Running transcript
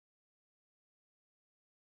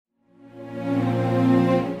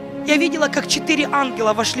Я видела, как 4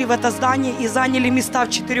 ангела вошли в это здание и заняли места в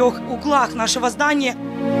 4 углах нашего здания.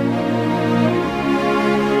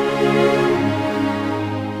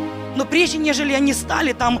 Но прежде, нежели они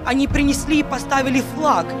стали там, они принесли и поставили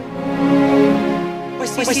флаг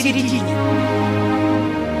посередине.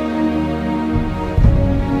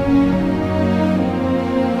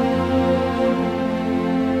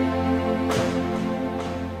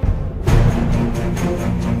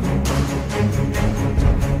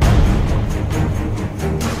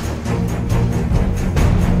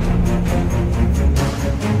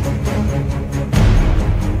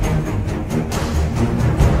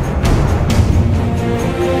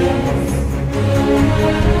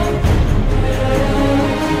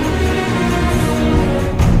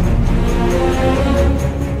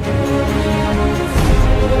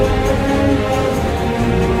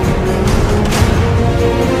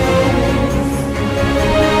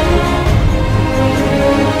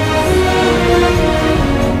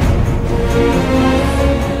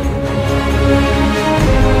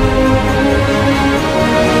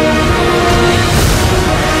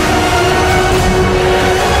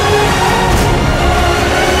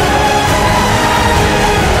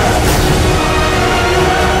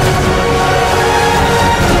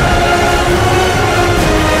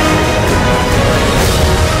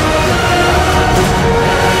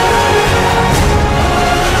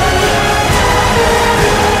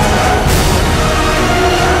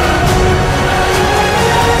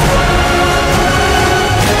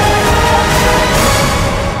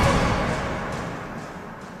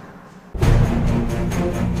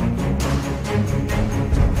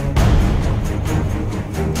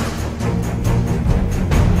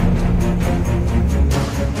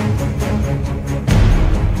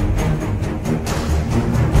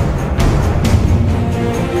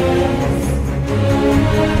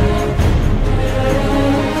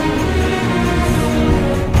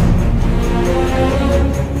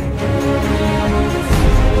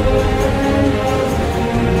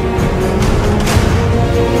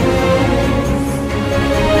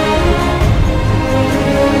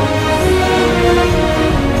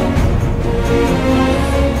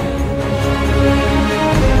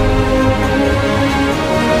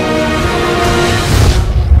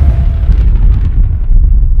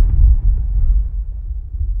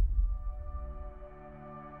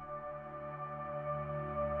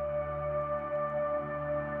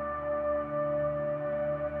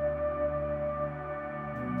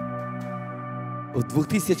 В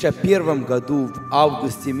 2001 году, в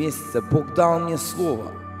августе месяце, Бог дал мне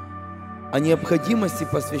слово о необходимости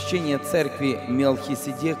посвящения церкви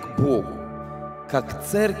Мелхиседек Богу, как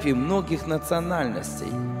церкви многих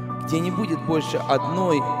национальностей, где не будет больше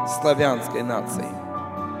одной славянской нации.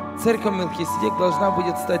 Церковь Мелхиседек должна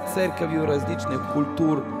будет стать церковью различных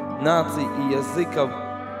культур, наций и языков.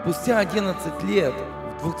 Спустя 11 лет,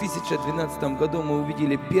 в 2012 году, мы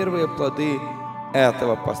увидели первые плоды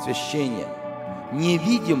этого посвящения.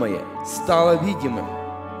 Невидимое стало видимым,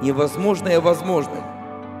 невозможное возможным.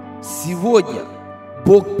 Сегодня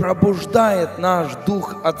Бог пробуждает наш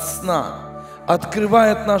дух от сна,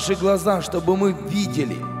 открывает наши глаза, чтобы мы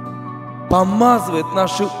видели, помазывает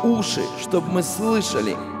наши уши, чтобы мы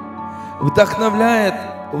слышали, вдохновляет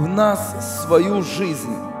в нас свою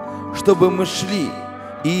жизнь, чтобы мы шли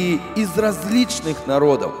и из различных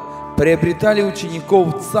народов приобретали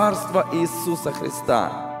учеников Царства Иисуса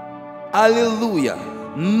Христа. Аллилуйя!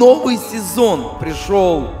 Новый сезон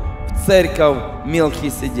пришел в церковь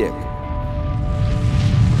Мелхиседек.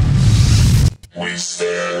 We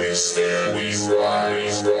stand, we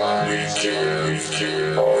rise, we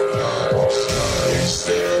care all night. We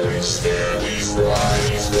stand, we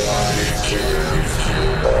rise, we care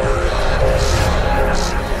all night.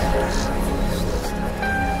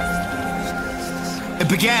 It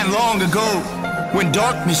began long ago when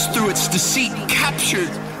darkness through its deceit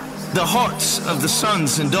captured the hearts of the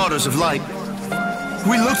sons and daughters of light.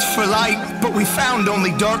 We looked for light, but we found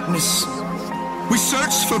only darkness. We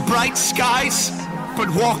searched for bright skies, but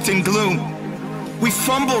walked in gloom. We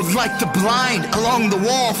fumbled like the blind along the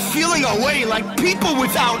wall, feeling our way like people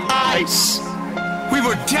without eyes. We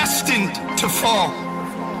were destined to fall,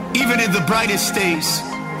 even in the brightest days.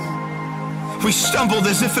 We stumbled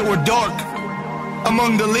as if it were dark.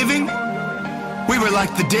 Among the living, we were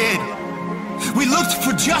like the dead. We looked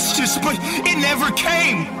for justice, but it never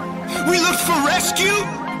came. We looked for rescue,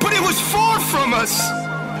 but it was far from us.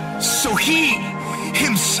 So He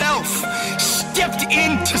Himself stepped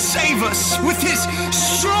in to save us with His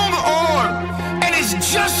strong arm and His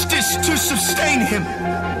justice to sustain Him.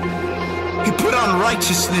 He put on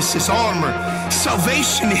righteousness His armor,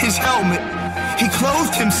 salvation His helmet. He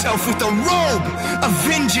clothed himself with a robe of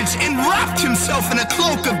vengeance and wrapped himself in a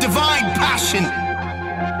cloak of divine passion.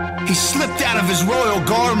 He slipped out of his royal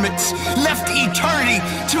garments, left eternity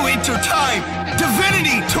to enter time,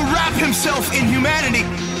 divinity to wrap himself in humanity.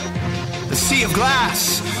 The sea of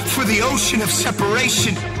glass for the ocean of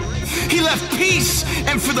separation. He left peace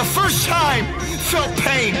and for the first time felt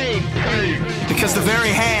pain. Because the very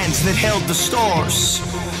hands that held the stars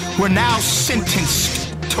were now sentenced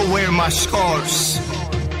to wear my scars.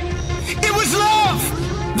 It was love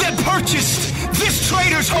that purchased this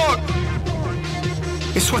traitor's heart.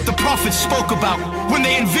 It's what the prophets spoke about when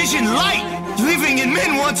they envisioned light living in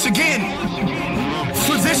men once again.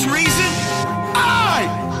 For this reason, I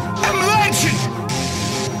am legend,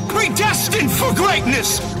 predestined for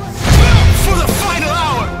greatness, built for the final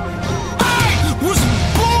hour. I was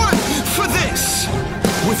born for this.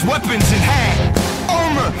 With weapons in hand,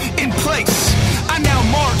 armor in place, I now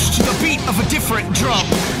march to the beat of a different drum.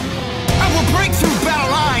 I will break through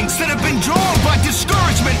battle lines that have been drawn by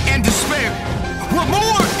discouragement and despair. What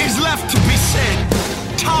more is left to be said?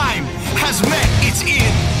 Time has met its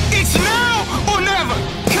end. It's now or never.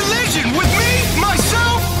 Collision with me,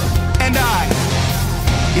 myself, and I.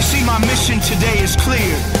 You see, my mission today is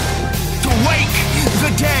clear. To wake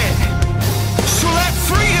the dead. So let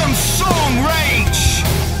freedom's song rage.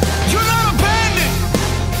 You're not abandoned.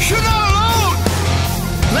 You're not alone.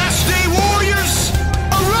 Last day warriors,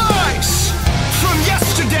 arise from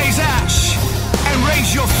yesterday's ash and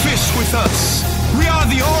raise your fist with us. We are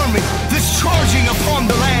the army that's charging upon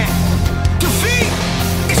the land.